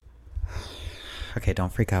Okay,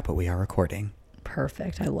 don't freak out, but we are recording.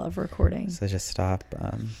 Perfect. I love recording. So just stop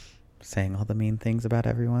saying all the mean things about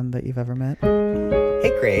everyone that you've ever met.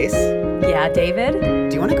 Hey, Grace. Yeah, David?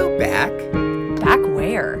 Do you want to go back? Back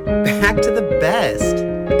where? Back to the best.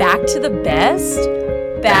 Back to the best?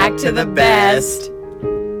 Back to the best.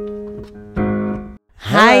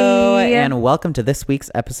 Hello, Hi. and welcome to this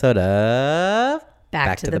week's episode of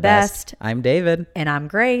Back to the Best. I'm David. And I'm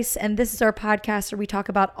Grace, and this is our podcast where we talk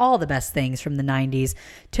about all the best things from the 90s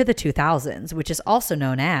to the 2000s, which is also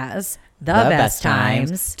known as The Best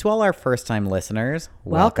Times. To all our first-time listeners,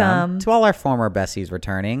 Welcome. To all our former besties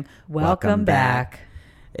returning, Welcome back.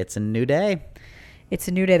 It's a new day. It's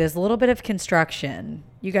a new day. There's a little bit of construction.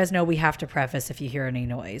 You guys know we have to preface if you hear any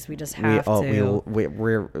noise. We just have to.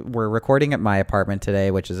 We're recording at my apartment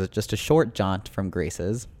today, which is just a short jaunt from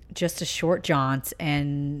Grace's. Just a short jaunt,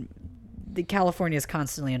 and the California is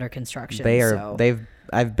constantly under construction.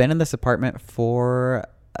 I've been in this apartment for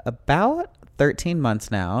about 13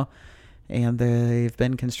 months now, and they've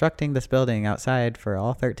been constructing this building outside for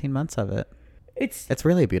all 13 months of it. It's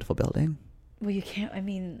really a beautiful building. Well, you can't. I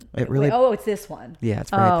mean, it's this one. Yeah,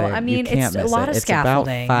 it's right there. I mean, you can't it's a miss lot it. of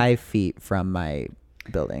scaffolding. It's about 5 feet from my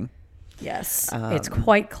building. Yes, it's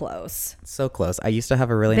quite close. So close. I used to have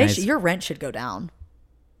a really nice. Your rent should go down.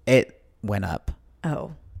 It went up.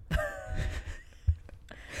 Oh.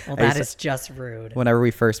 Well, that is just rude. Whenever we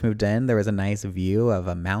first moved in, there was a nice view of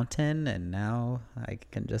a mountain, and now I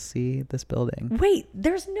can just see this building. Wait,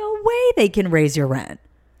 there's no way they can raise your rent.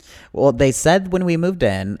 Well, they said when we moved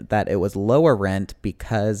in that it was lower rent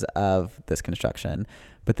because of this construction,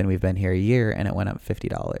 but then we've been here a year and it went up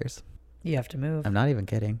 $50. You have to move. I'm not even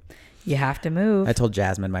kidding. You have to move. I told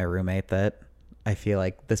Jasmine, my roommate, that I feel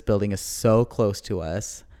like this building is so close to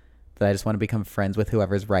us that I just want to become friends with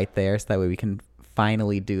whoever's right there so that way we can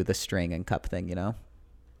finally do the string and cup thing, you know?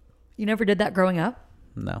 You never did that growing up?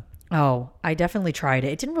 No. Oh, I definitely tried it.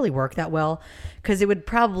 It didn't really work that well because it would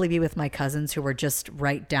probably be with my cousins who were just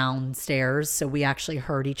right downstairs. So we actually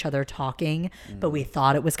heard each other talking, but we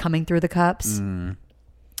thought it was coming through the cups.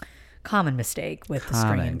 Common mistake with the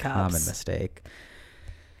string and cups. Common mistake.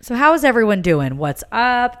 So how is everyone doing? What's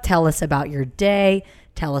up? Tell us about your day.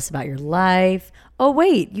 Tell us about your life. Oh,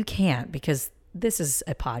 wait, you can't because this is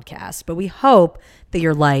a podcast, but we hope that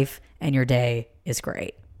your life and your day is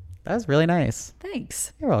great. That was really nice.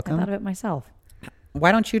 Thanks. You're welcome. I thought of it myself.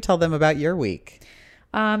 Why don't you tell them about your week?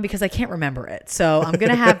 Because I can't remember it. So I'm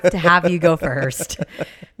going to have you go first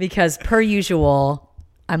because per usual,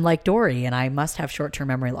 I'm like Dory and I must have short-term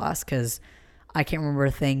memory loss because I can't remember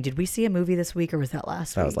a thing. Did we see a movie this week or was that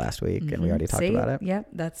last week? That was last week and we already talked about it. Yep.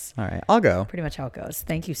 That's all right. I'll go. Pretty much how it goes.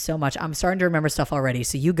 Thank you so much. I'm starting to remember stuff already.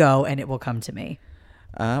 So you go and it will come to me.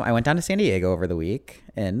 I went down to San Diego over the week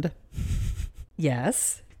and...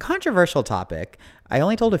 Yes. Controversial topic. I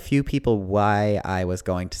only told a few people why I was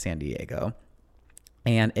going to San Diego,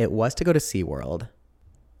 and it was to go to SeaWorld.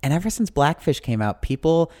 And ever since Blackfish came out,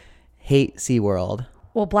 people hate SeaWorld.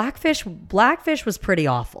 Well, Blackfish was pretty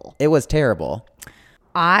awful. It was terrible.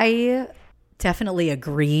 I definitely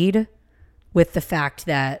agreed with the fact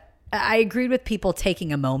that I agreed with people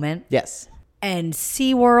taking a moment. Yes. And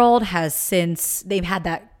SeaWorld has since they had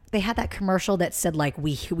that commercial that said like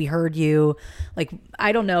we heard you, like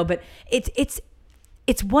I don't know, but it's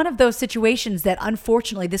one of those situations that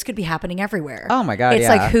unfortunately this could be happening everywhere. Oh my God, it's yeah.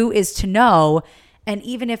 like who is to know? And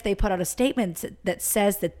even if they put out a statement that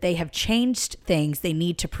says that they have changed things, they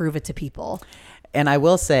need to prove it to people. And I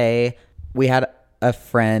will say we had a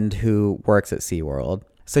friend who works at SeaWorld.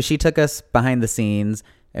 So she took us behind the scenes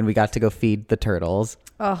and we got to go feed the turtles.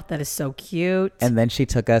 Oh, that is so cute. And then she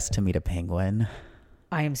took us to meet a penguin.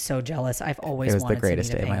 I am so jealous. I've always wanted to meet a penguin. It was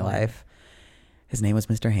the greatest day of my life. His name was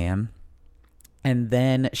Mr. Ham. And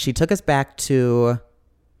then she took us back to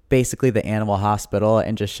basically the animal hospital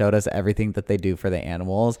and just showed us everything that they do for the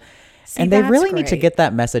animals. See, and they really great. need to get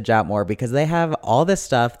that message out more because they have all this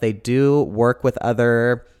stuff. They do work with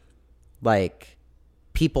other like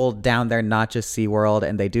people down there, not just SeaWorld,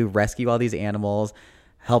 and they do rescue all these animals.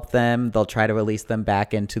 Help them. They'll try to release them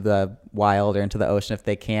back into the wild or into the ocean if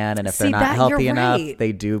they can. And if they're not healthy enough,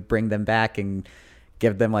 they do bring them back and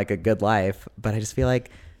give them like a good life. But I just feel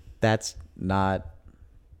like that's not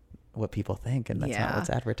what people think and that's not what's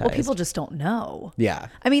advertised. Well, people just don't know. Yeah.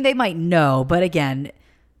 I mean, they might know, but again,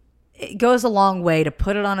 it goes a long way to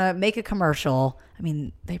put it make a commercial. I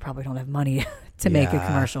mean, they probably don't have money to make a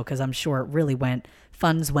commercial because I'm sure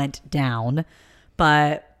funds went down.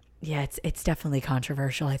 But yeah, it's definitely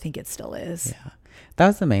controversial. I think it still is. Yeah. That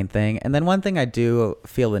was the main thing. And then one thing I do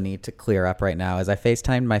feel the need to clear up right now is I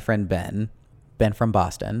FaceTimed my friend Ben from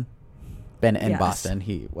Boston. been in Yes. Boston.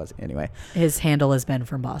 He was anyway. His handle has been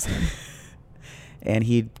from Boston. And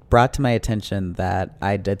he brought to my attention that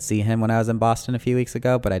I did see him when I was in Boston a few weeks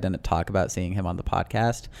ago, but I didn't talk about seeing him on the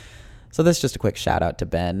podcast. So this is just a quick shout out to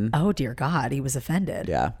Ben. Oh, dear God. He was offended.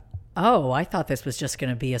 Yeah. Oh, I thought this was just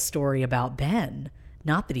going to be a story about Ben.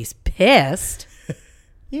 Not that he's pissed.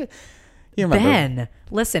 You remember. Ben,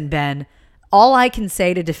 listen, Ben, all I can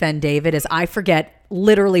say to defend David is I forget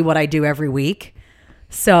literally what I do every week.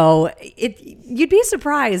 So you'd be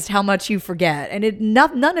surprised how much you forget. And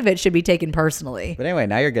none of it should be taken personally. But anyway,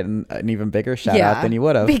 now you're getting an even bigger shout out than you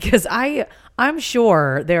would have. Because I'm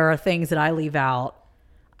sure there are things that I leave out.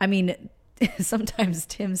 I mean, sometimes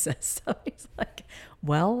Tim says stuff. He's like,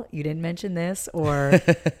 well, you didn't mention this, or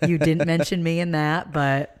you didn't mention me in that,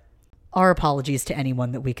 but our apologies to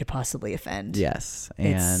anyone that we could possibly offend. Yes.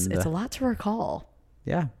 And it's a lot to recall.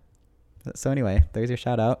 Yeah. So anyway, there's your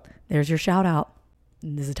shout out. There's your shout out.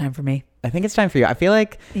 This is time for me. I think it's time for you. I feel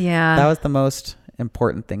like Yeah. that was the most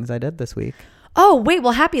important things I did this week. Oh, wait.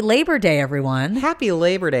 Well, happy Labor Day, everyone. Happy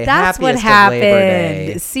Labor Day. That's what Happiest of Labor Day.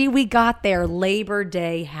 happened. See, we got there. Labor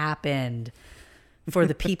Day happened. For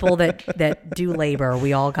the people that do labor,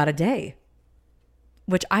 we all got a day.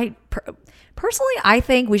 Which personally, I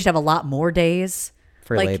think we should have a lot more days.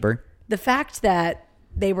 For labor. The fact that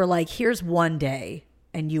they were like, here's one day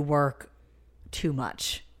and you work too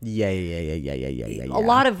much. Yeah. A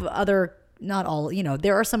lot of other, not all,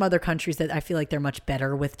 there are some other countries that I feel like they're much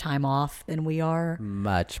better with time off than we are.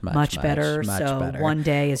 Much better. So one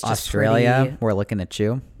day is just Australia, pretty, we're looking at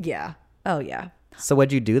you. yeah. Oh, yeah. So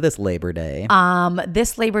what'd you do this Labor Day?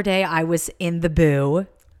 This Labor Day, I was in the Boo,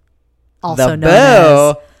 also the known Boo,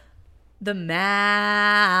 as the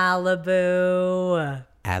Malibu.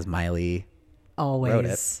 as Miley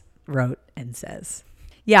Always wrote and says.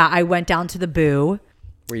 Yeah, I went down to the Boo.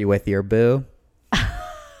 Were you with your boo?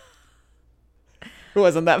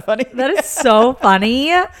 Wasn't that funny? That is so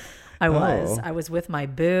funny. I was. Oh. I was with my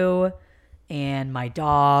Boo and my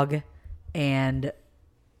dog, and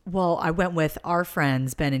well, I went with our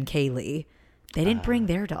friends Ben and Kaylee. They didn't bring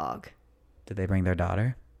their dog. Did they bring their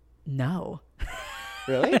daughter? No.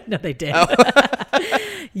 Really? No, they did.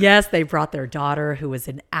 Yes, they brought their daughter, who was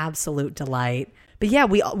an absolute delight. But yeah,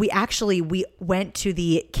 we went to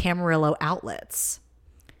the Camarillo outlets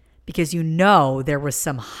because there was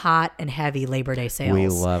some hot and heavy Labor Day sales. We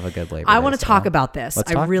love a good Labor Day I want to sale. talk about this.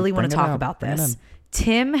 I really want to Bring it talk up. about Bring it this. in.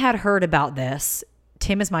 Tim had heard about this.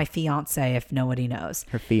 Tim is my fiance, if nobody knows.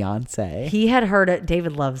 Her fiance. He had heard it.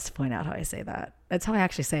 David loves to point out how I say that. That's how I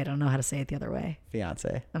actually say it. I don't know how to say it the other way.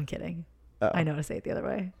 Fiance. I'm kidding. Oh. I know how to say it the other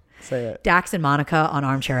way. Say it. Dax and Monica on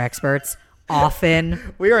Armchair Experts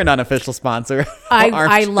often. We are an unofficial sponsor.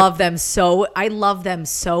 I love them so. I love them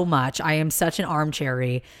so much. I am such an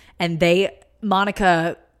armchairy, and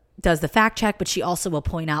Monica does the fact check, but she also will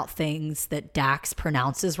point out things that Dax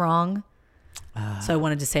pronounces wrong. So I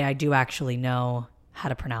wanted to say I do actually know how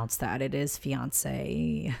to pronounce that. It is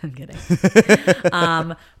fiance. I'm kidding.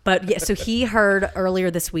 But yeah, so he heard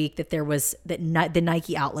earlier this week that the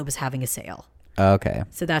Nike outlet was having a sale. Okay.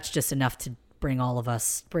 So that's just enough to bring all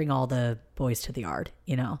the boys to the yard,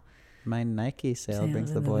 My Nike sale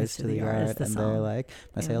brings the boys to the yard, and they're like,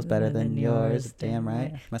 my sale's better than yours. Damn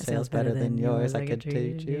right. My sale's better than yours. I could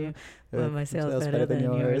teach you. My sale's better than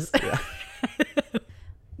yours. Yeah.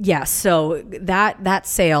 Yeah. So that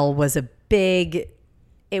sale was a big.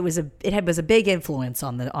 It was a big influence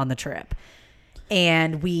on the trip,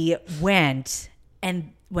 and we went.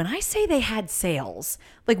 And when I say they had sales,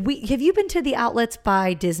 like have you been to the outlets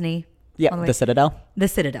by Disney? Yeah, the Citadel. The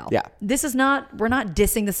Citadel. Yeah. We're not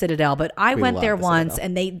dissing the Citadel, but I went love there the once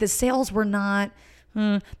Citadel. and the sales were not,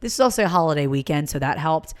 this is also a holiday weekend, so that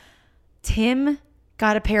helped. Tim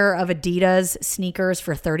got a pair of Adidas sneakers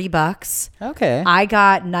for $30. Okay. I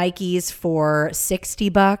got Nikes for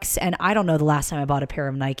 $60, and I don't know the last time I bought a pair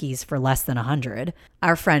of Nikes for less than $100.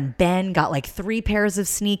 Our friend Ben got like 3 pairs of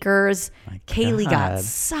sneakers. Kaylee got God.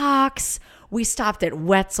 socks. We stopped at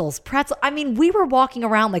Wetzel's Pretzel. I mean, we were walking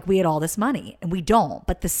around like we had all this money, and we don't,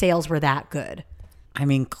 but the sales were that good. I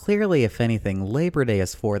mean, clearly, if anything, Labor Day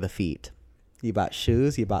is for the feet. You bought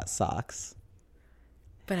shoes, you bought socks.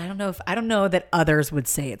 But I don't know that others would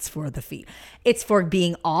say it's for the feet. It's for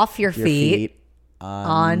being off your feet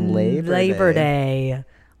on Labor Day.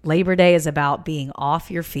 Labor Day is about being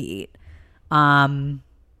off your feet. So I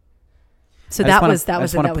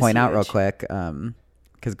just want to point out real quick,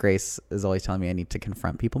 because Grace is always telling me I need to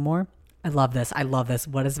confront people more. I love this.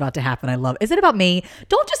 What is about to happen? Is it about me?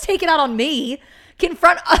 Don't just take it out on me.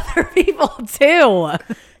 Confront other people too.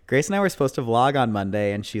 Grace and I were supposed to vlog on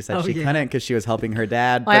Monday, and she said Oh, she yeah. couldn't because she was helping her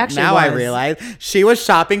dad. I But actually now I was. realize she was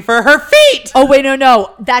shopping for her feet. Oh, wait,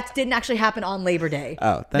 no. That didn't actually happen on Labor Day.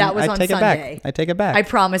 Oh, then that was I on take Sunday. it back. I take it back. I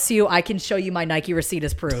promise you, I can show you my Nike receipt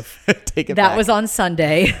as proof. Take it That back. was on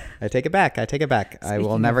Sunday. I take it back. I take it back. I will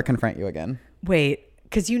Speaking never confront you again. Wait,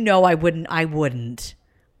 because you know I wouldn't.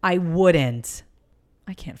 I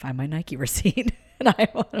can't find my Nike receipt, and I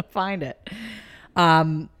want to find it.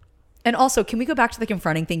 And also, can we go back to the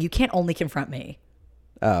confronting thing? You can't only confront me.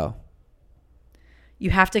 Oh. You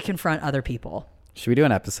have to confront other people. Should we do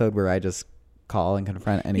an episode where I just call and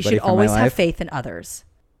confront You anybody should from always my have life? faith in others,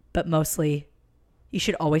 but mostly you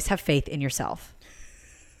should always have faith in yourself.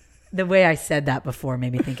 The way I said that before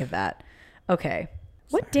made me think of that. Okay.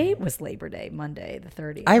 What date was Labor Day? Monday, the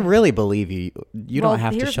 30th. I really believe you. You Well, don't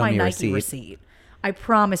have to here's show my me a Nike receipt. I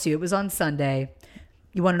promise you, it was on Sunday.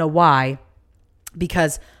 You want to know why?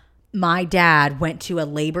 Because my dad went to a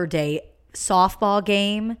Labor Day softball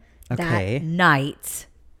game Okay. that night,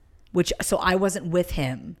 so I wasn't with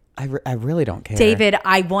him. I really don't care. David,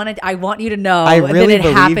 I want you to know I really that it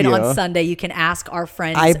believe happened you. on Sunday. You can ask our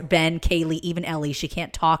friends Ben, Kaylee, even Ellie. She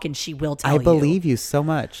can't talk and she will tell I you. believe you so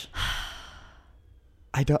much.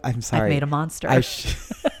 I'm sorry. I've made a monster. I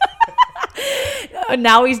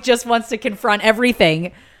Now he just wants to confront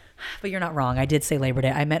everything. But you're not wrong. I did say Labor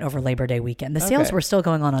Day. I meant over Labor Day weekend. The sales Okay. were still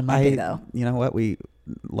going on Monday, though. You know what? We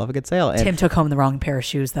love a good sale. And Tim took home the wrong pair of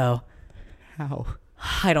shoes, though. how?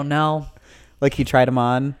 I don't know. Like he tried them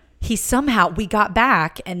on. We got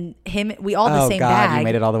back and we all had the Oh same God! bag. You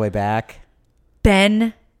made it all the way back.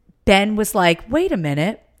 Ben was like, wait a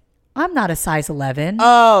minute. I'm not a size 11.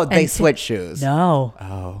 Oh, they And switched shoes. No.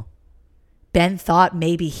 Oh. Ben thought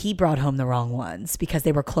maybe he brought home the wrong ones because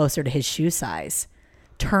they were closer to his shoe size.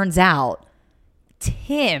 Turns out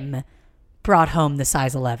Tim brought home the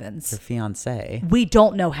size 11s. Your fiance. We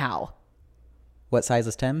don't know how. What size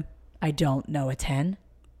is Tim? I don't know, a 10,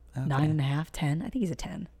 Okay. 9.5, 10. I think he's a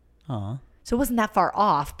 10. Aw. So it wasn't that far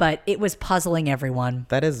off, but it was puzzling everyone.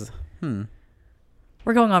 That is.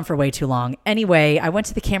 We're going on for way too long. Anyway, I went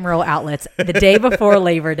to the Camarillo outlets the day before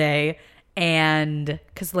Labor Day, and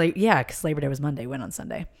because Labor Day was Monday, went on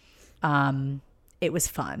Sunday. It was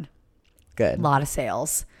fun. Good. A lot of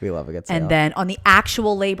sales. We love a good sale. And then on the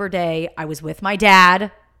actual Labor Day, I was with my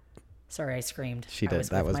dad. Sorry, I screamed. She I did.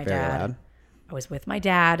 That with was my very dad. loud. I was with my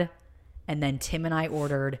dad, and then Tim and I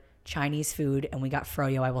ordered Chinese food, and we got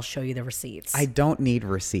froyo. I will show you the receipts. I don't need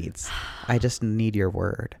receipts. I just need your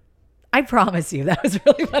word. I promise you, that was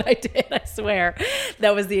really what I did. I swear.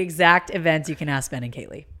 That was the exact event. You can ask Ben and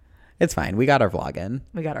Kaylee. It's fine. We got our vlog in.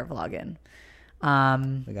 We got our vlog in.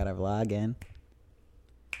 We got our vlog in.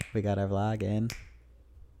 We got our vlog in.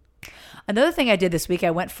 Another thing I did this week,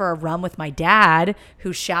 I went for a run with my dad,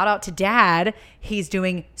 who, shout out to Dad, he's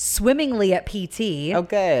doing swimmingly at PT. Oh,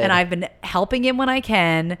 good. And I've been helping him when I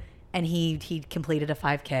can, and he completed a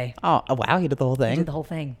 5K. Oh, wow. He did the whole thing. He did the whole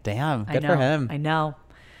thing. Damn. I Good know, for him. I know.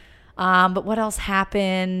 But what else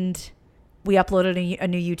happened? We uploaded a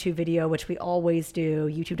new YouTube video, which we always do,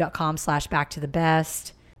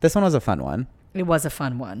 youtube.com/backtothebest. This one was a fun one. It was a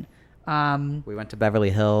fun one. We went to Beverly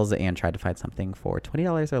Hills and tried to find something for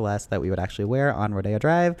 $20 or less that we would actually wear on Rodeo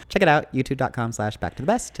Drive. Check it out,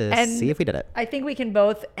 youtube.com/backtothebest to And see if we did it. I think we can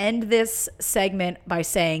both end this segment by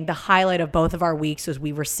saying the highlight of both of our weeks was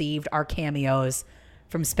we received our cameos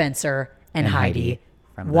from Spencer and Heidi.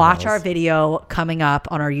 from the Watch Hills. our video coming up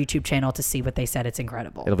on our YouTube channel to see what they said. It's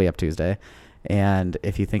incredible. It'll be up Tuesday. And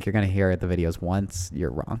if you think you're going to hear the videos once,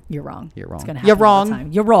 you're wrong. You're wrong. You're wrong. It's gonna happen You're all the wrong.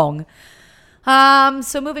 time. You're wrong.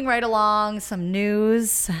 So moving right along, some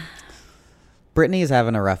news. Brittany's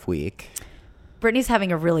having a rough week. Brittany's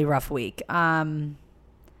having a really rough week.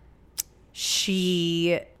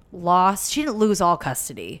 She didn't lose all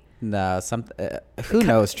custody. No, who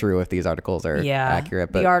knows true if these articles are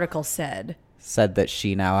accurate, but the article said that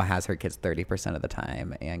she now has her kids 30% of the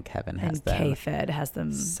time and Kevin has and them K-Fed has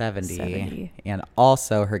them 70. And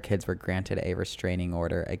also her kids were granted a restraining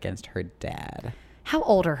order against her dad. How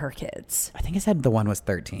old are her kids? I think it said the one was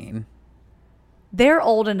 13. They're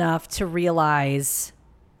old enough to realize,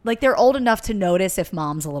 like, they're old enough to notice if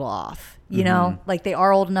mom's a little off, you know, like they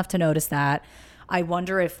are old enough to notice that. I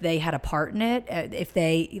wonder if they had a part in it. If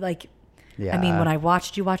they Yeah. I mean, when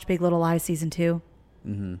you watch Big Little Lies season 2,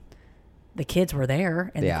 the kids were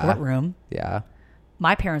there in the courtroom. Yeah.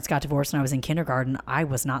 My parents got divorced when I was in kindergarten. I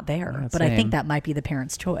was not there, Yeah, but I same. think that might be the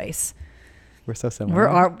parents' choice. We're so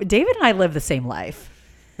similar. David and I live the same life,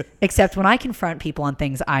 except when I confront people on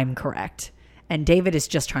things, I'm correct. And David is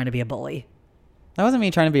just trying to be a bully. That wasn't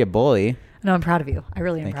me trying to be a bully. No, I'm proud of you. I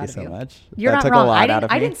really am Thank proud you of you. so much. You're That not took wrong. a lot out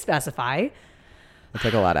of I me. didn't specify. It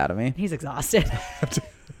took a lot out of me. He's exhausted.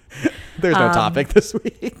 There's no topic this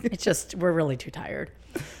week. It's just we're really too tired.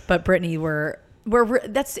 But Brittany,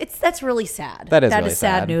 that's really sad. That is really really sad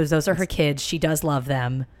sad. news. Those are her kids. She does love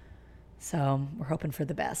them. So we're hoping for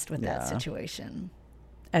the best with that Yeah. situation.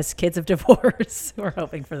 As kids of divorce, we're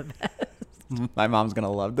hoping for the best. My mom's going to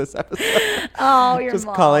love this episode. Oh, your Just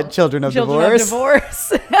mom. call it Children of Children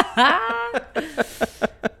Divorce. of divorce.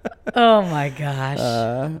 Oh my gosh.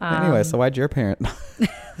 Anyway, so why'd your parent...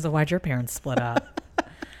 So why'd your parents split up?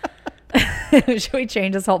 Should we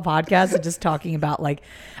change this whole podcast to just talking about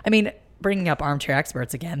bringing up armchair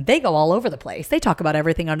experts again? They go all over the place. They talk about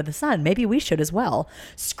everything under the sun. Maybe we should as well.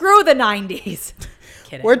 Screw the 90s.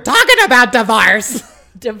 Kidding. We're talking about divorce.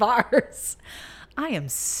 Divorce. I am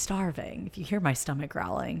starving. If you hear my stomach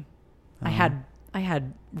growling, I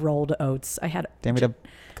had rolled oats. I had. Do you want me to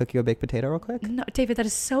cook you a baked potato real quick? No, David, that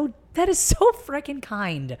is so freaking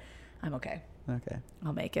kind. I'm okay. Okay.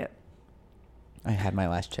 I'll make it. I had my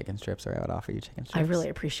last chicken strips, or I would offer you chicken strips. I really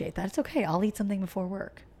appreciate that. It's okay. I'll eat something before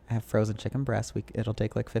work. I have frozen chicken breasts. It'll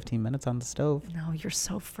take like 15 minutes on the stove. No, you're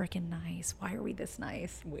so freaking nice. Why are we this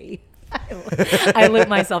nice? I lit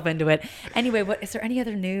myself into it. Anyway, is there any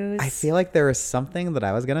other news? I feel like there was something that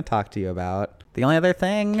I was going to talk to you about. The only other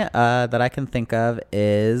thing that I can think of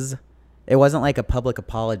is it wasn't like a public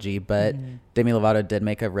apology, but Demi Lovato did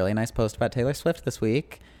make a really nice post about Taylor Swift this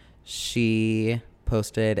week. She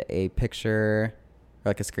posted a picture, or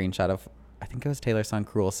like a screenshot of, I think it was Taylor's song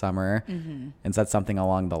Cruel Summer, and said something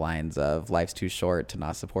along the lines of life's too short to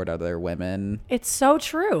not support other women, It's so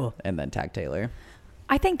true. and then tag Taylor.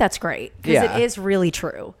 I think that's great because Yeah. it is really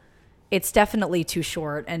true. It's definitely too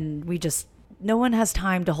short, and no one has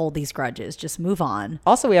time to hold these grudges. Just move on.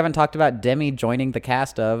 Also, we haven't talked about Demi joining the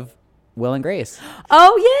cast of Will and Grace.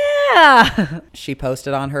 Oh, yeah. She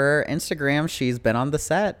posted on her Instagram she's been on the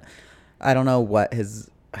set. I don't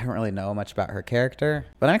really know much about her character,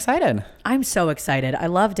 but I'm excited. I'm so excited. I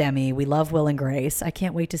love Demi. We love Will and Grace. I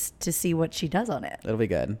can't wait to see what she does on it. It'll be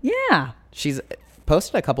good. Yeah. She's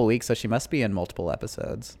posted a couple weeks, so she must be in multiple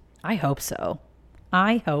episodes. I hope so.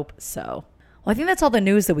 Well, I think that's all the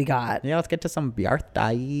news that we got. Yeah, let's get to some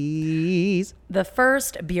birthdays. The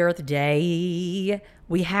first birthday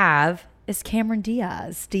we have is Cameron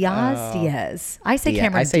Diaz. Diaz. I say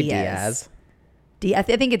Cameron I say Diaz. Diaz.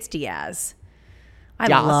 I think it's Diaz. I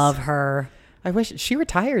Diaz. love her. I wish she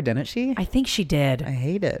retired, didn't she? I think she did. I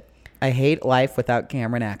hate it. I hate life without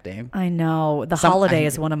Cameron acting. I know. The Holiday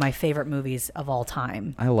is one of my favorite movies of all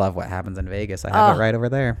time. I love What Happens in Vegas. I have it right over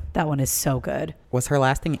there. That one is so good. Was her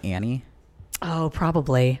last thing Annie? Oh,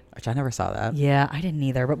 probably. Which I never saw that. Yeah, I didn't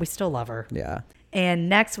either, but we still love her. Yeah. And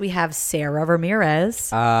next we have Sarah Ramirez,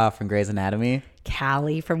 From Grey's Anatomy.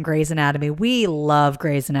 Callie from Grey's Anatomy. We love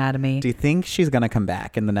Grey's Anatomy. Do you think she's going to come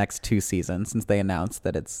back in the next 2 seasons since they announced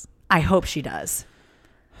that it's I hope she does.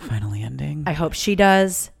 finally ending? I hope she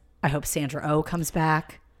does. I hope Sandra Oh comes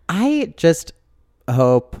back. I just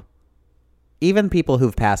hope even people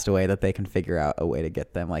who've passed away that they can figure out a way to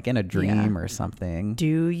get them like in a dream or something.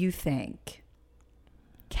 Do you think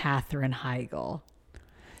Katherine Heigl?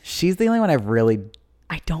 She's the only one I've really...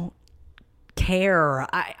 I don't care.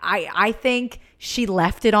 I think she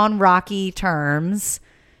left it on rocky terms.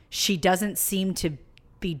 She doesn't seem to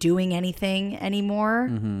be doing anything anymore.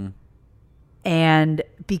 Mm-hmm. And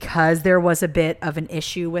because there was a bit of an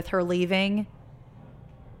issue with her leaving,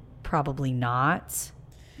 probably not.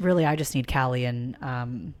 Really, I just need Callie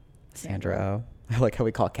and Sandra Oh. I like how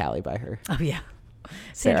we call Callie by her. Oh, yeah.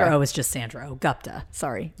 Sandra Sarah. Oh is just Sandra Oh. Gupta.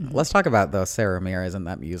 Sorry. Let's talk about though Sarah Ramirez in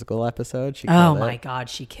that musical episode. She Oh, killed my it. God.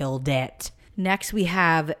 She killed it. Next, we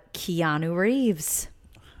have Keanu Reeves.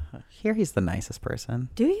 Here he's the nicest person.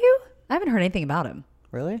 Do you? I haven't heard anything about him.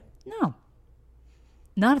 Really? No.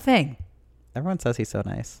 Not a thing. Everyone says he's so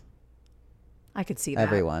nice. I could see that.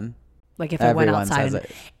 Everyone. Like if I went Everyone outside, says and,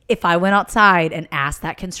 it. if I went outside and asked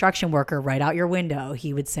that construction worker right out your window,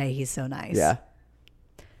 he would say he's so nice. Yeah.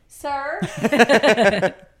 Sir.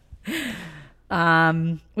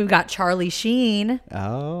 We've got Charlie Sheen,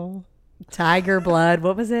 Oh. Tiger Blood.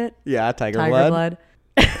 What was it? Yeah, Tiger Blood.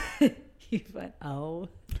 He went, oh.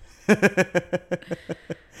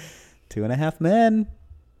 2.5 Men.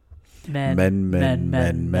 Men.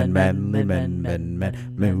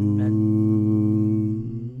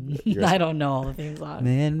 I don't know all the theme songs.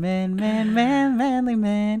 Manly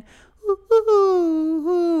man.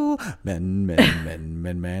 Ooh,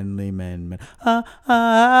 manly man.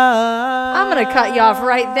 I'm going to cut you off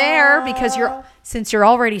right there because since you're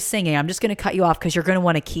already singing, I'm just going to cut you off because you're going to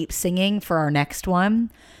want to keep singing for our next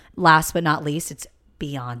one. Last but not least, it's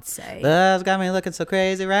Beyonce. Love's got me looking so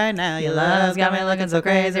crazy right now. Your love's got me looking so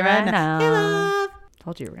crazy right now. Your love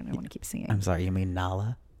Told you you were going to want to keep singing. I'm sorry, you mean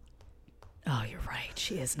Nala? Oh, you're right.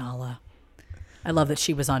 She is Nala. I love that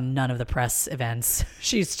she was on none of the press events.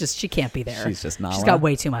 She can't be there. She's just Nala. She's got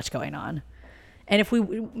way too much going on. And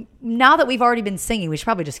now that we've already been singing, we should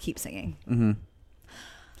probably just keep singing. Mm-hmm.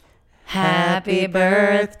 Happy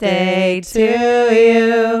birthday to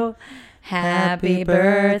you. Happy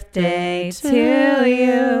birthday to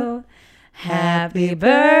you. Happy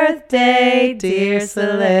birthday, dear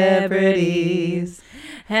celebrities.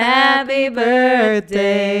 Happy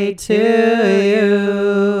birthday to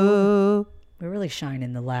you. We really shine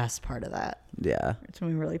in the last part of that. Yeah. It's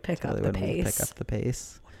when we really pick up Really the when we pace. pick up the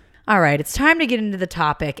pace. All right, it's time to get into the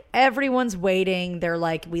topic. Everyone's waiting. They're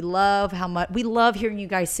like, we love hearing you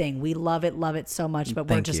guys sing. We love it so much. But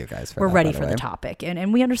Thank you guys for we're that, ready by the for the way. topic,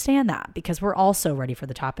 and we understand that because we're also ready for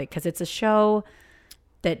the topic because it's a show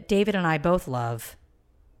that David and I both love.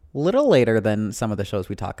 Little later than some of the shows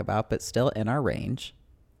we talk about, but still in our range.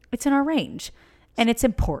 It's in our range, and it's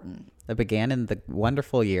important. It began in the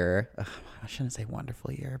wonderful year. I shouldn't say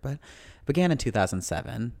wonderful year, but it began in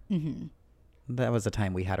 2007. Mm-hmm. That was the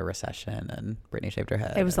time we had a recession and Britney shaved her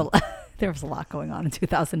head. It was there was a lot going on in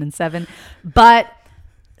 2007, but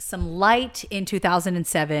some light in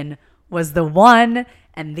 2007 was the one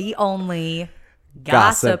and the only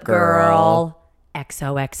Gossip Girl.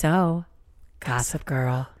 XOXO. Gossip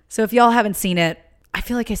Girl. So if y'all haven't seen it, I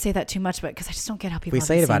feel like I say that too much, but because I just don't get how people We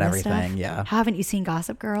say it haven't about seen this everything, stuff. yeah. Haven't you seen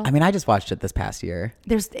Gossip Girl? I mean, I just watched it this past year.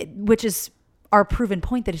 Which is our proven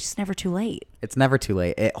point that it's just never too late. It's never too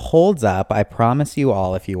late. It holds up. I promise you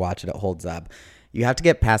all, if you watch it, it holds up. You have to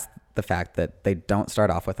get past the fact that they don't start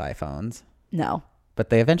off with iPhones, No, but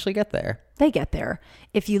they eventually get there. they get there.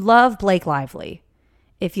 If you love Blake Lively,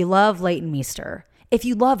 if you love Leighton Meester, if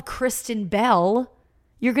you love Kristen Bell,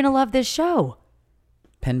 you're going to love this show.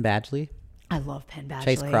 Penn Badgley. I love Penn Badgley.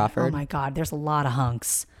 Chase Crawford. Oh my God. There's a lot of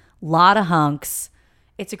hunks.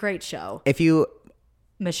 It's a great show. If you,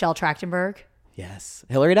 Michelle Trachtenberg. yes,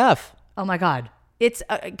 Hillary Duff. Oh my God. It's,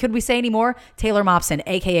 could we say any more? Taylor Momsen,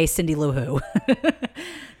 AKA Cindy Lou Who.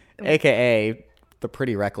 AKA the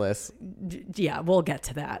Pretty Reckless. Yeah, we'll get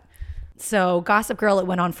to that. So Gossip Girl, it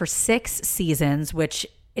went on for 6 seasons, which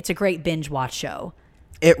it's a great binge watch show.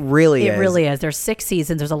 It really is. It really is. There's 6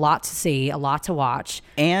 seasons. There's a lot to see, a lot to watch.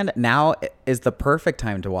 And now is the perfect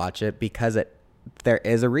time to watch it because there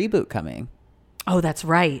is a reboot coming. Oh, that's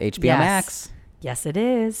right. HBO Yes. Max. Yes, it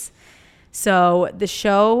is. So the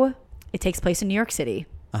show, it takes place in New York City.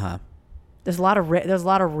 Uh-huh. There's a lot of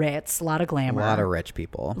ritz, a lot of glamour. A lot of rich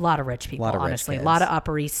people. A lot of rich people, lot of rich honestly. A kids. lot of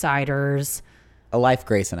Upper East Siders. A Life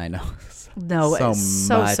Grayson, I know. No, so it's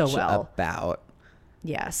much so well. about.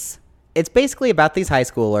 Yes. It's basically about these high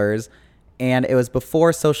schoolers, and it was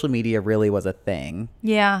before social media really was a thing.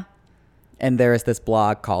 Yeah. And there is this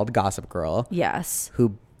blog called Gossip Girl, Yes.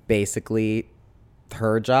 who basically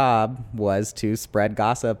her job was to spread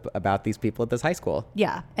gossip about these people at this high school.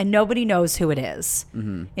 Yeah. And nobody knows who it is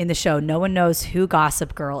in the show. No one knows who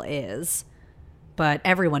Gossip Girl is, but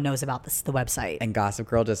everyone knows about the website. And Gossip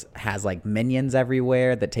Girl just has like minions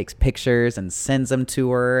everywhere that takes pictures and sends them to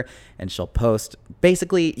her, and she'll post.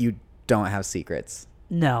 Basically, you don't have secrets.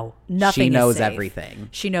 No, nothing. She is knows safe. everything.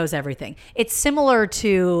 She knows everything. It's similar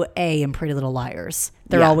to A in Pretty Little Liars.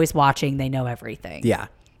 They're Yeah. always watching. They know everything. Yeah.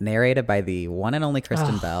 Narrated by the one and only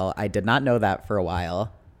Kristen Bell. I did not know that for a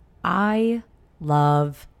while. I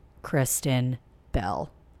love Kristen Bell.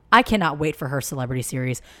 I cannot wait for her celebrity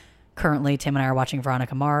series. Currently, Tim and I are watching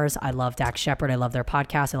Veronica Mars. I love Dax Shepard. I love their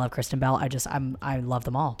podcast. I love Kristen Bell. I love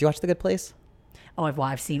them all. Do you watch The Good Place? Oh,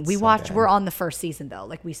 I've seen. We So watched. good. We're on the first season though.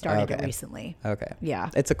 Like we started it Okay. recently. Okay. Yeah.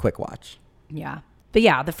 It's a quick watch. Yeah. But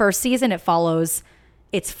yeah, the first season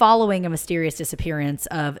it's following a mysterious disappearance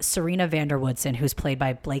of Serena Vanderwoodson, who's played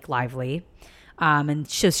by Blake Lively. And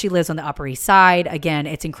she lives on the Upper East Side. Again,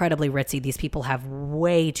 it's incredibly ritzy. These people have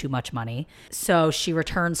way too much money. So she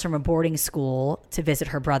returns from a boarding school to visit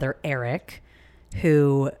her brother, Eric,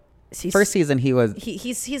 who First season, he was,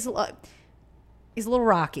 he's a little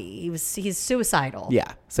rocky. He's suicidal.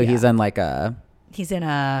 yeah. So he's in like a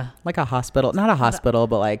hospital, not a hospital,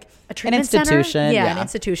 but like a treatment an institution. center. Yeah, an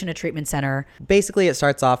institution, a treatment center. Basically, it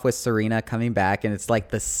starts off with Serena coming back, and it's like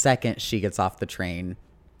the second she gets off the train,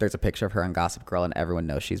 there's a picture of her on Gossip Girl, and everyone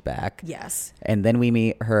knows she's back. Yes. And then we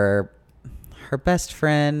meet her best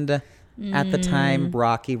friend at the time,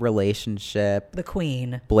 rocky relationship, The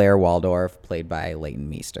Queen. Blair Waldorf, played by Leighton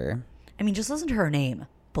Meester. I mean, just listen to her name,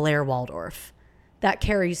 Blair Waldorf. That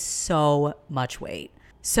carries so much weight.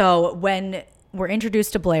 So when we're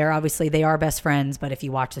introduced to Blair, obviously they are best friends, but if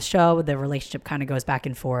you watch the show, the relationship kind of goes back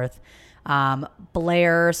and forth.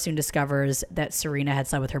 Blair soon discovers that Serena had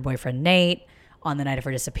slept with her boyfriend, Nate. on the night of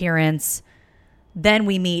her disappearance. Then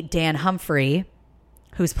we meet Dan Humphrey,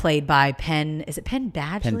 who's played by Penn. Is it Penn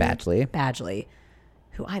Badgley? Penn Badgley. Badgley,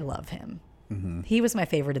 who I love him. He was my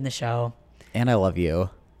favorite in the show. And I love you.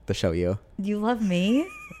 The show you. You love me?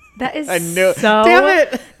 That is I knew. so. Damn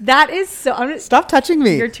it! That is so. Stop touching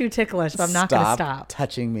me. You're too ticklish, so I'm not going to stop.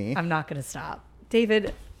 touching me. I'm not going to stop.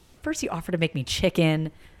 David, first you offered to make me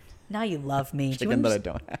chicken. Now you love me. Chicken that I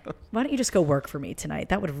don't have. Why don't you just go work for me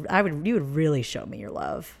tonight? You would really show me your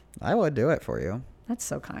love. I would do it for you. That's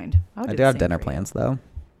so kind. I do have dinner plans though.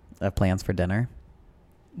 I have plans for dinner.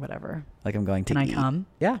 Whatever. Like I'm going to Can eat. I come?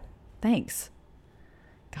 Yeah. Thanks.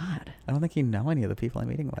 God. I don't think you know any of the people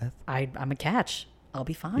I'm eating with. I'm a catch. I'll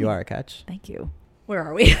be fine. You are a catch. Thank you. Where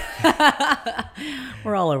are we?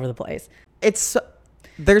 We're all over the place. It's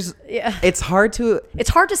hard to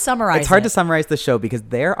summarize. It's hard to summarize the show because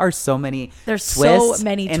there are so many There's twists so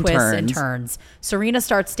many and twists turns. and turns. Serena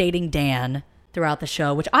starts dating Dan throughout the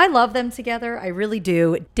show, which I love them together. I really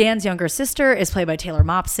do. Dan's younger sister is played by Taylor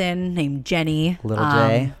Momsen, named Jenny.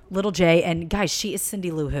 Little J. And guys, she is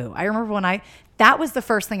Cindy Lou Who. I remember that was the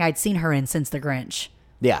first thing I'd seen her in since The Grinch.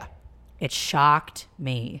 Yeah. It shocked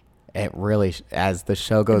me. It really, as the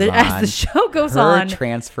show goes on, her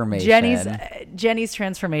transformation. Jenny's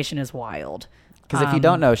transformation is wild. Because if you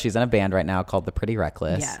don't know, she's in a band right now called The Pretty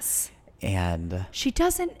Reckless. Yes. And she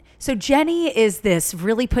doesn't. So Jenny is this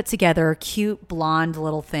really put together, cute, blonde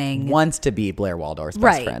little thing. Wants to be Blair Waldorf's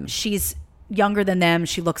best friend. She's younger than them.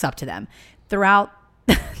 She looks up to them. Throughout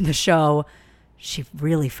the show, she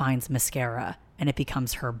really finds mascara, and it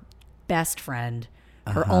becomes her best friend,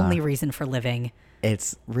 her only reason for living.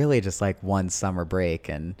 It's really just like one summer break,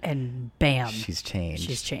 and bam, she's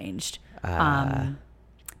changed.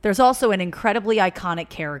 There's also an incredibly iconic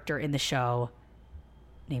character in the show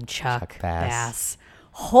named Chuck Bass.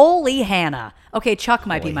 Holy Hannah. Okay, Chuck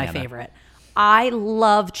might be my favorite. I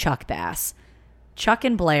love Chuck Bass. Chuck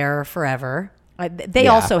and Blair forever. They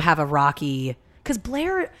also have a rocky, because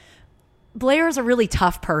Blair is a really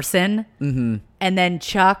tough person, and then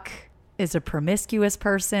Chuck is a promiscuous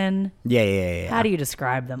person. Yeah. How do you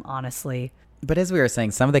describe them, honestly? But as we were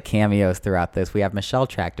saying, some of the cameos throughout this, we have Michelle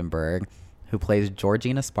Trachtenberg, who plays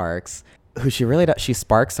Georgina Sparks, who she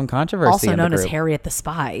sparks some controversy. Also known as group. Harriet the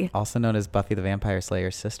Spy. Also known as Buffy the Vampire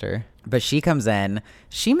Slayer's sister. But she comes in.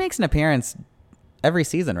 She makes an appearance every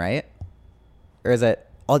season, right? Or is it?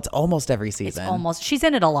 Oh, it's almost every season. She's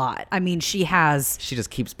in it a lot. I mean, she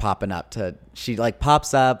just keeps popping up she like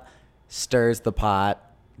pops up, stirs the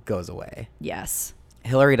pot, goes away. Yes.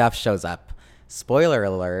 Hilary Duff shows up. Spoiler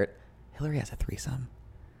alert. Hilary has a threesome.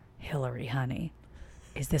 Hilary, honey.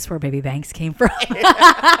 Is this where Baby Banks came from?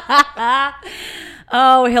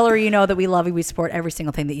 Oh, Hilary, you know that we love you. We support every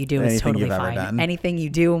single thing that you do. It's totally fine. Anything you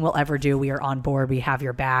do and will ever do, we are on board. We have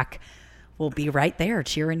your back. We'll be right there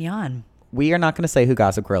cheering you on. We are not going to say who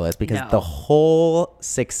Gossip Girl is because the whole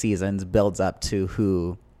 6 seasons builds up to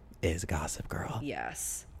who is Gossip Girl.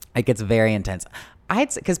 Yes. It gets very intense.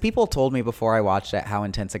 Because people told me before I watched it how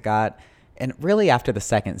intense it got. And really after the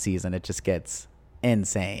 2nd season, it just gets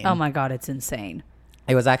insane. Oh my God, it's insane.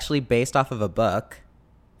 It was actually based off of a book.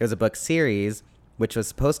 It was a book series, which was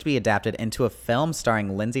supposed to be adapted into a film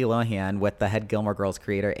starring Lindsay Lohan with the head Gilmore Girls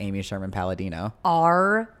creator, Amy Sherman-Palladino.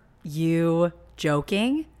 Are you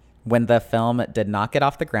joking? When the film did not get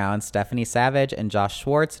off the ground, Stephanie Savage and Josh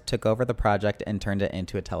Schwartz took over the project and turned it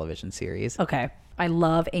into a television series. Okay. I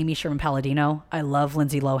love Amy Sherman-Palladino. I love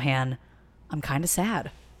Lindsay Lohan. I'm kind of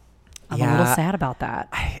sad. I'm a little sad about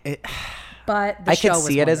that. But the I show could was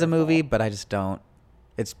see it as a wonderful. movie, but I just don't.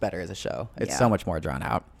 It's better as a show. It's so much more drawn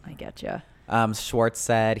out. I get you. Schwartz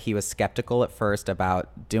said he was skeptical at first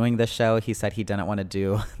about doing this show. He said he didn't want to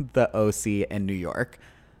do the OC in New York,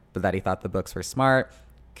 but that he thought the books were smart.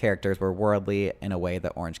 Characters were worldly in a way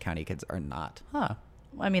that Orange County kids are not.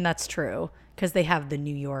 I mean, that's true because they have the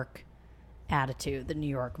New York attitude, the New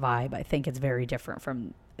York vibe. I think it's very different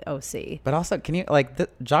from OC. But also, can you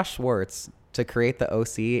Josh Schwartz to create the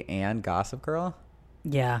OC and Gossip Girl?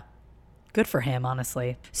 Yeah. Good for him,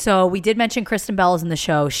 honestly. So we did mention Kristen Bell is in the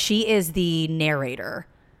show. She is the narrator.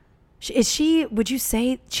 Would you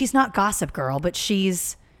say she's not Gossip Girl, but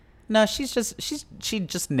she's... No, she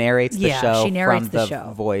just narrates the show. She narrates from the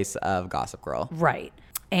show. Voice of Gossip Girl. Right.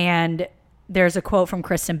 And there's a quote from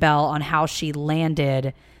Kristen Bell on how she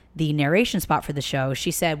landed the narration spot for the show.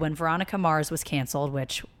 She said, when Veronica Mars was canceled,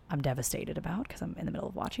 which I'm devastated about because I'm in the middle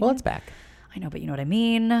of watching it's back. I know, but you know what I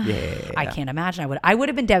mean? Yeah. I can't imagine. I would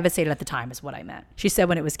have been devastated at the time is what I meant. She said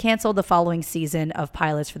when it was canceled, the following season of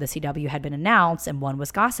pilots for the CW had been announced, and one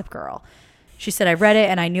was Gossip Girl. She said, I read it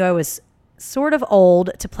and I knew I was sort of old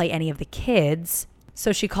to play any of the kids.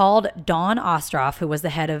 So she called Dawn Ostroff, who was the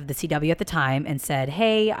head of the CW at the time, and said,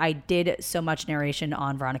 hey, I did so much narration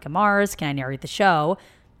on Veronica Mars. Can I narrate the show?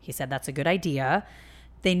 He said, that's a good idea.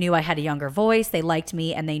 They knew I had a younger voice. They liked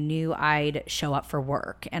me, and they knew I'd show up for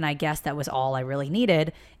work. And I guess that was all I really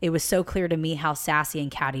needed. It was so clear to me how sassy and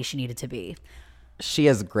catty she needed to be. She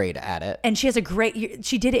is great at it. And she has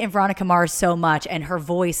she did it in Veronica Mars so much, and her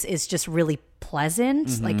voice is just really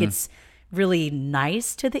pleasant. Like, it's really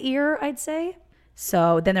nice to the ear, I'd say.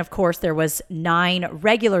 So then, of course, there was 9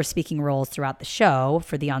 regular speaking roles throughout the show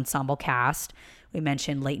for the ensemble cast. We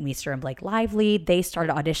mentioned Leighton Meester and Blake Lively. They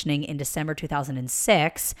started auditioning in December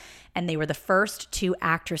 2006, and they were the first 2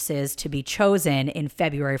 actresses to be chosen in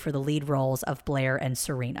February for the lead roles of Blair and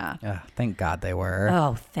Serena. Thank God they were.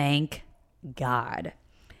 Oh, thank God.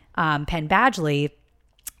 Penn Badgley,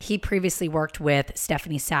 he previously worked with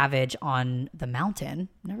Stephanie Savage on The Mountain.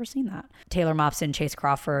 Never seen that. Taylor Momsen, Chase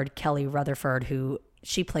Crawford, Kelly Rutherford, who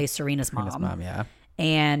she plays Serena's mom. Yeah.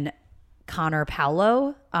 And Connor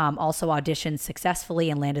Paolo also auditioned successfully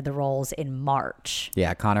and landed the roles in March.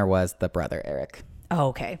 Yeah, Connor was the brother, Eric. Oh,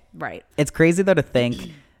 okay. Right. It's crazy, though, to think,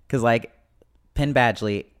 because, like, Penn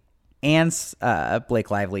Badgley and Blake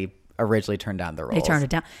Lively originally turned down the roles. They turned it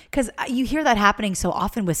down. Because you hear that happening so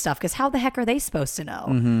often with stuff, because how the heck are they supposed to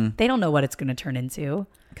know? They don't know what it's going to turn into.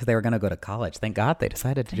 Because they were going to go to college. Thank God they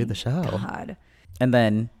decided to do the show. God. And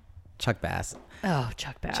then Chuck Bass. Oh,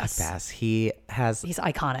 Chuck Bass. Chuck Bass. He's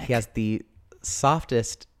iconic. He has the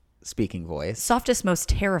softest speaking voice. Softest, most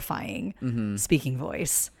terrifying speaking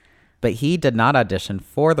voice. But he did not audition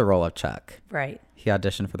for the role of Chuck. Right. He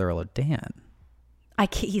auditioned for the role of Dan.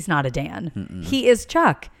 He's not a Dan. He is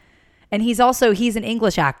Chuck. And he's an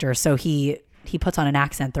English actor, so he puts on an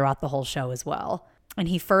accent throughout the whole show as well. And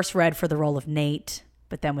he first read for the role of Nate,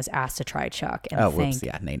 but then was asked to try Chuck. And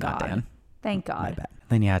Nate, not Dan. Thank God. My bad.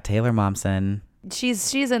 Then Taylor Momsen.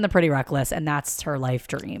 She's in the Pretty Reckless, and that's her life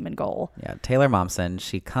dream and goal. Yeah, Taylor Momsen.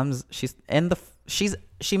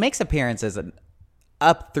 She makes appearances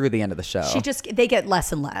up through the end of the show. They get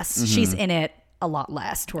less and less. She's in it a lot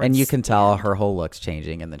less. And you can tell her whole look's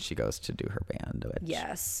changing, and then she goes to do her band.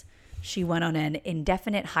 Yes. She went on an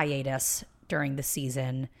indefinite hiatus during the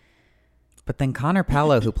season. But then Connor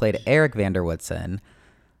Paolo, who played Eric Vanderwoodson,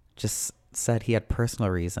 just said he had personal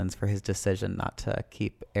reasons for his decision not to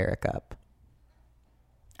keep Eric up.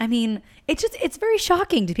 I mean, it's very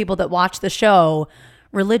shocking to people that watch the show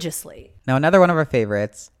religiously. Now, another one of our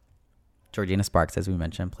favorites, Georgina Sparks, as we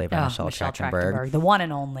mentioned, played by Michelle Trachtenberg. The one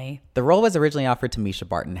and only. The role was originally offered to Misha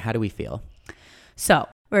Barton. How do we feel? So,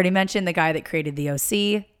 we already mentioned the guy that created the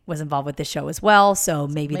OC was involved with the show as well. So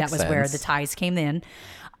maybe that was where the ties came in.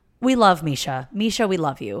 We love Misha. Misha, we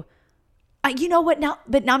love you. You know what? Now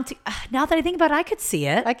that I think about it, I could see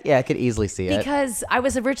it. I could easily see it. Because I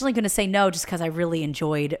was originally going to say no just because I really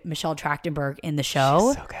enjoyed Michelle Trachtenberg in the show.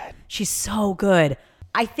 She's so good. She's so good.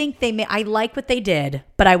 I think I like what they did,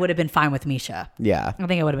 but I would have been fine with Misha. Yeah. I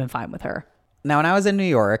think I would have been fine with her. Now, when I was in New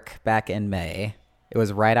York back in May, it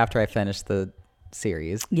was right after I finished the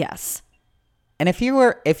series. Yes. And if you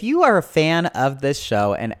are a fan of this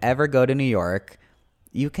show and ever go to New York,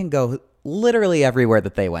 you can go literally everywhere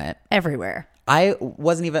that they went. Everywhere. I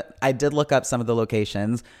did look up some of the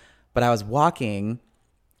locations, but I was walking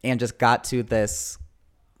and just got to this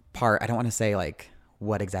part. I don't want to say like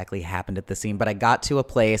what exactly happened at the scene, but I got to a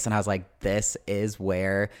place and I was like, this is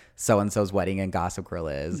where so-and-so's wedding in Gossip Girl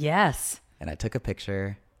is. Yes. And I took a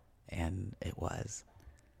picture and it was.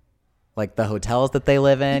 Like the hotels that they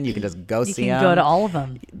live in, you can just go see them. You can go to all of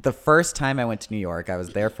them. The first time I went to New York, I was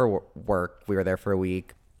there for work. We were there for a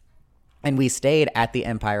week. And we stayed at the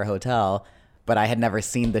Empire Hotel, but I had never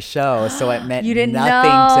seen the show, so it meant nothing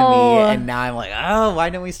to me. And now I'm like, oh, why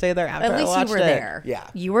didn't we stay there after I watched it? At least you were there. Yeah.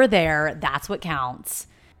 You were there. That's what counts.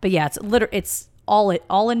 But yeah, it's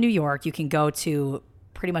all in New York. You can go to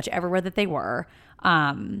pretty much everywhere that they were.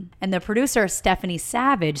 And the producer, Stephanie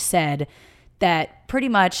Savage, said that pretty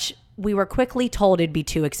much we were quickly told it'd be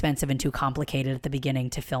too expensive and too complicated at the beginning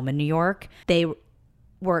to film in New York. They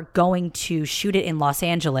were going to shoot it in Los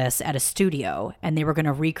Angeles at a studio, and they were going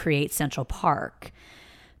to recreate Central Park.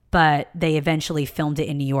 But they eventually filmed it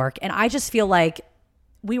in New York. And I just feel like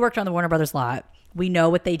we worked on the Warner Brothers lot. We know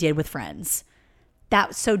what they did with Friends.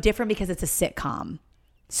 That's so different because it's a sitcom.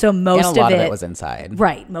 So most of it was inside.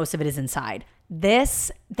 Right. Most of it is inside.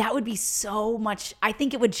 That would be so much. I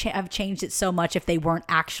think it would have changed it so much if they weren't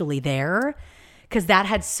actually there, because that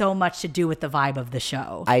had so much to do with the vibe of the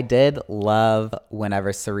show. I did love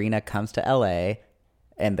whenever Serena comes to LA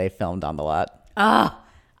and they filmed on the lot.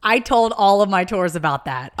 I told all of my tours about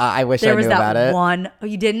that. I wish there I was knew that about it. one. Oh,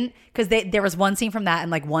 you didn't? Because there was one scene from that and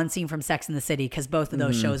like one scene from Sex and the City, because both of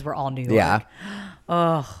those shows were all New York. Yeah.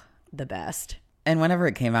 Oh, the best. And whenever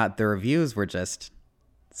it came out, the reviews were just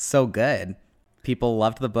so good. People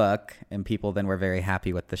loved the book, and people then were very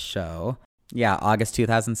happy with the show. Yeah, August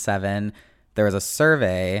 2007, there was a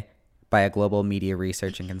survey by a global media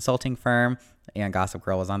research and consulting firm, and Gossip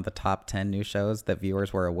Girl was on the top 10 new shows that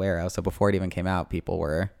viewers were aware of. So before it even came out, people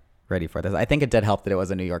were ready for this. I think it did help that it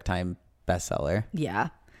was a New York Times bestseller. Yeah.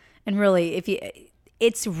 And really,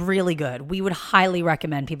 it's really good. We would highly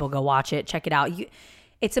recommend people go watch it, check it out.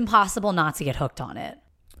 It's impossible not to get hooked on it.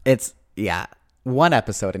 It's, yeah, one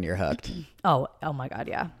episode and you're hooked. Oh my God,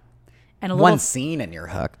 yeah. And One scene and you're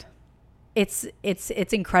hooked. It's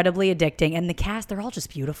incredibly addicting, and the cast, they're all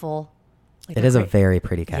just beautiful. Like, It is a great. very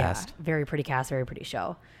pretty cast. Yeah, very pretty cast, very pretty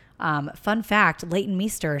show. Fun fact, Leighton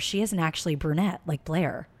Meester, she isn't actually brunette like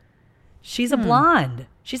Blair. She's a blonde.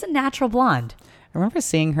 She's a natural blonde. I remember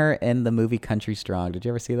seeing her in the movie Country Strong. Did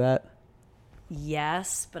you ever see that?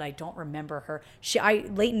 Yes, but I don't remember her.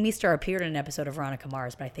 Leighton Meester appeared in an episode of Veronica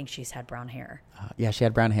Mars, but I think she's had brown hair. Yeah, she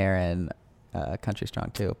had brown hair in Country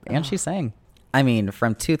Strong too, and she sang. I mean,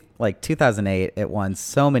 from 2008, it won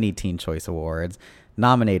so many Teen Choice Awards,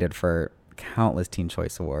 nominated for countless Teen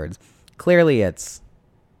Choice Awards. Clearly, its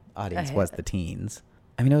audience was the teens.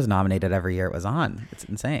 I mean, it was nominated every year it was on. It's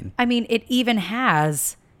insane. I mean, it even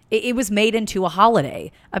has. It was made into a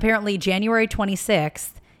holiday. Apparently, January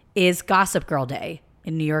 26th is Gossip Girl Day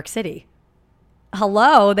in New York City.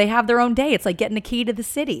 Hello, they have their own day. It's like getting a key to the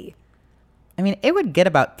city. I mean, it would get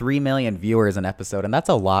about 3 million viewers an episode, and that's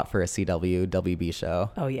a lot for a CW WB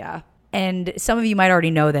show. Oh, yeah. And some of you might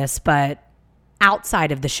already know this, but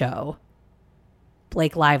outside of the show,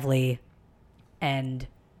 Blake Lively and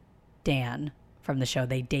Dan from the show,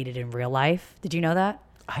 they dated in real life. Did you know that?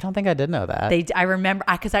 I don't think I did know that. I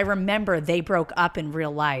remember they broke up in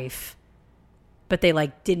real life, but they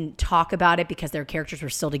like didn't talk about it because their characters were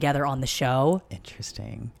still together on the show.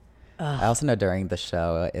 Interesting. I also know during the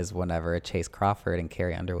show is whenever Chase Crawford and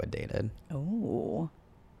Carrie Underwood dated. Oh,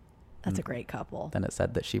 that's a great couple. Then it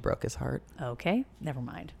said that she broke his heart. Okay, never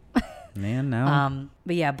mind. Man, no.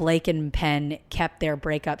 But yeah, Blake and Penn kept their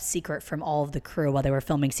breakup secret from all of the crew while they were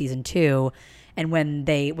filming season 2. And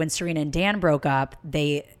when Serena and Dan broke up,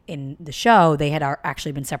 in the show, they had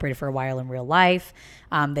actually been separated for a while in real life.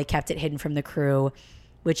 They kept it hidden from the crew,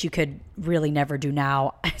 which you could really never do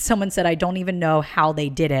now. Someone said, I don't even know how they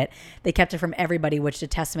did it. They kept it from everybody, which is a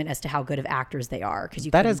testament as to how good of actors they are. Because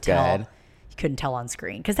you couldn't tell. You couldn't tell on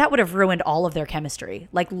screen. Because that would have ruined all of their chemistry.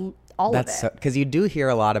 Like all of it. Because you do hear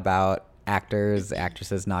a lot about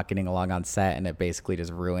actresses not getting along on set, and it basically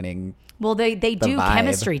just ruining. Well, they do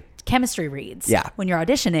vibe. chemistry reads Yeah. when you're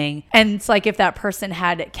auditioning. And it's like if that person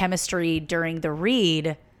had chemistry during the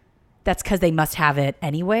read, that's because they must have it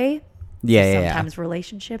anyway. Yeah. Sometimes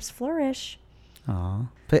relationships flourish. Aw.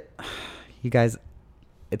 But you guys,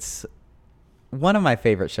 it's one of my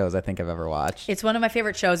favorite shows I think I've ever watched. It's one of my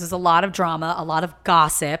favorite shows. There's a lot of drama, a lot of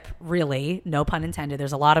gossip, really. No pun intended.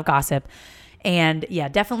 There's a lot of gossip. And yeah,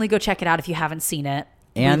 definitely go check it out if you haven't seen it.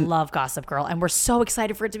 And we love Gossip Girl, and we're so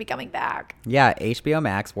excited for it to be coming back. Yeah, HBO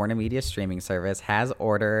Max, Warner Media streaming service, has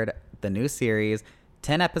ordered the new series,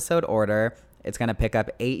 10-episode order. It's going to pick up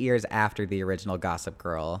 8 years after the original Gossip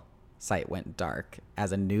Girl site went dark,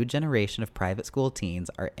 as a new generation of private school teens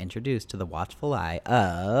are introduced to the watchful eye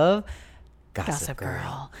of Gossip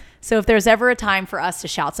Girl. So if there's ever a time for us to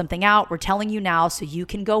shout something out, we're telling you now so you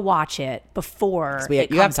can go watch it before it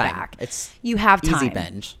comes back. You have time. Easy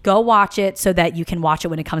binge. Go watch it so that you can watch it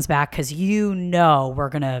when it comes back, because we're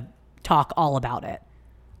going to talk all about it.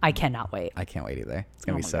 I cannot wait. I can't wait either. It's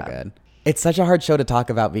going to be so good. It's such a hard show to talk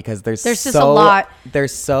about because there's just a lot.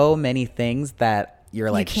 There's so many things that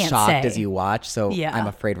you're like shocked say. as you watch. So Yeah. I'm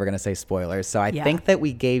afraid we're going to say spoilers. So I think that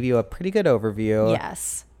we gave you a pretty good overview.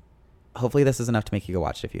 Yes. Hopefully this is enough to make you go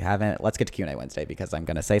watch it if you haven't. Let's get to Q&A Wednesday, because I'm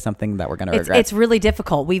going to say something that we're going to regret. It's really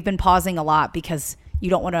difficult. We've been pausing a lot because you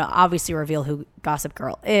don't want to obviously reveal who Gossip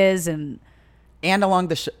Girl is. And along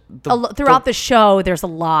the show. Throughout the show, there's a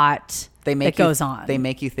lot that goes on. They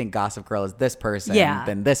make you think Gossip Girl is this person, yeah.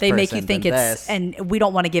 then this they person, make you think then it's, this. and we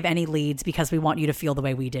don't want to give any leads because we want you to feel the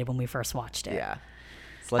way we did when we first watched it. Yeah.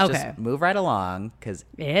 So let's just move right along, because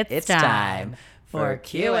it's time for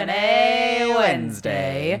Q&A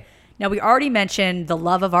Wednesday. Now, we already mentioned the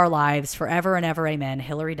love of our lives, forever and ever, amen,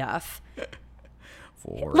 Hilary Duff.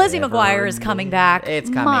 Lizzie McGuire is coming back. It's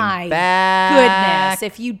coming My back. goodness.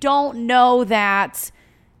 If you don't know that,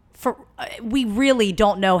 we really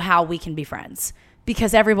don't know how we can be friends,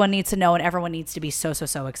 because everyone needs to know and everyone needs to be so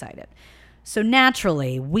excited. So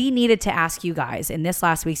naturally, we needed to ask you guys in this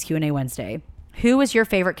last week's Q&A Wednesday, who was your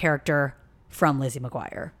favorite character from Lizzie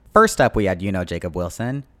McGuire? First up, we had Jacob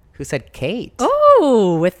Wilson, who said Kate.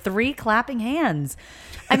 Oh, with 3 clapping hands.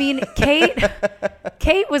 I mean,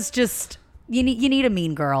 Kate was just, you need a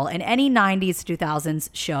mean girl. In any 90s, 2000s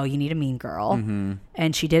show, you need a mean girl. Mm-hmm.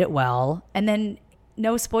 And she did it well. And then,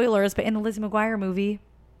 no spoilers, but in the Lizzie McGuire movie,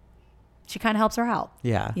 she kind of helps her out.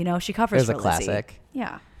 Yeah. She covers for It was a Lizzie. classic.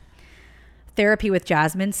 Yeah. Therapy with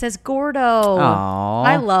Jasmine says Gordo. Aww.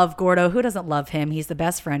 I love Gordo. Who doesn't love him? He's the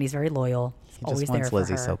best friend. He's very loyal. He's He always just there wants for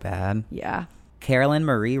Lizzie her. so bad. Yeah. Carolyn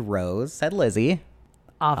Marie Rose said Lizzie.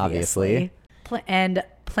 Obviously. And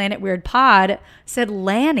Planet Weird Pod said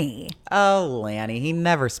Lanny. Oh, Lanny. He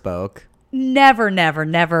never spoke. Never.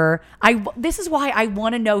 This is why I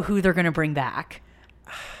want to know who they're going to bring back.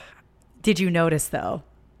 Did you notice, though?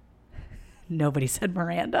 Nobody said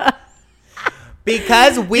Miranda.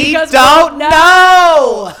 Because we Because don't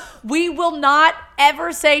know. We will not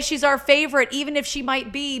ever say she's our favorite, even if she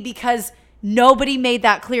might be, because nobody made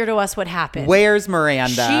that clear to us what happened. Where's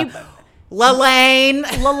Miranda? Lalaine.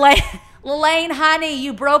 Lalaine, honey,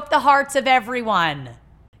 you broke the hearts of everyone.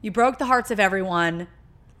 You broke the hearts of everyone.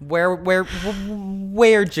 Where'd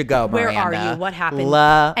you go, Miranda? Where are you? What happened?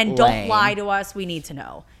 And don't lie to us. We need to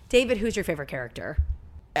know. David, who's your favorite character?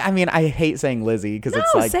 I mean, I hate saying Lizzie because it's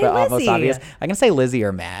No, like say the almost Lizzie. obvious. I'm going to say Lizzie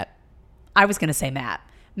or Matt. I was going to say Matt.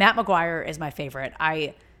 Matt McGuire is my favorite.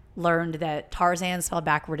 I learned that Tarzan spelled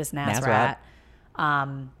backward is Nazrat.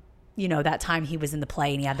 That time he was in the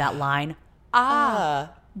play and he had that line,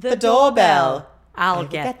 the doorbell. I'll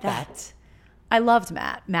get that. I loved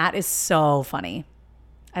Matt. Matt is so funny.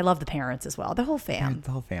 I love the parents as well. The whole family.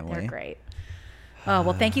 They're great. Oh,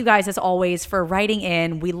 well, thank you guys as always for writing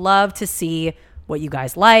in. We love to see what you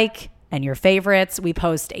guys like and your favorites. We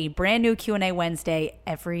post a brand new Q&A Wednesday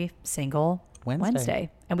every single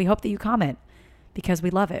Wednesday. And we hope that you comment because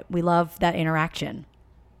we love it. We love that interaction.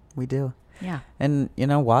 We do. Yeah. And,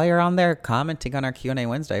 while you're on there commenting on our Q&A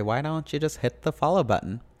Wednesday, why don't you just hit the follow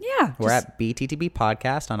button? Yeah. We're at BTTB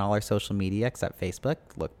Podcast on all our social media except Facebook.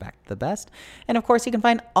 Look Back to the Best. And, of course, you can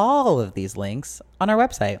find all of these links on our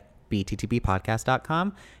website,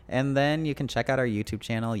 bttbpodcast.com. And then you can check out our YouTube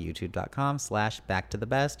channel,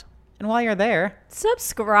 youtube.com/backtothebest. And while you're there,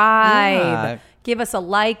 subscribe. Yeah. Give us a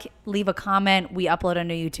like, leave a comment. We upload a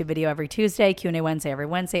new YouTube video every Tuesday, Q&A Wednesday every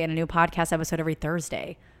Wednesday, and a new podcast episode every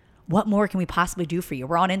Thursday. What more can we possibly do for you?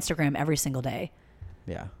 We're on Instagram every single day.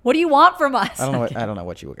 Yeah. What do you want from us? I don't know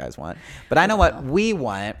what you guys want, but I know what we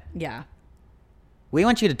want. Yeah. We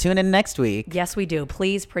want you to tune in next week. Yes, we do.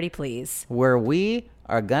 Please, pretty please. Where we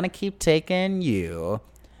are going to keep taking you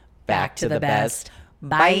back to the best.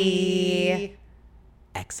 Bye.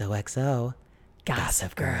 XOXO.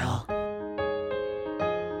 Gossip Girl.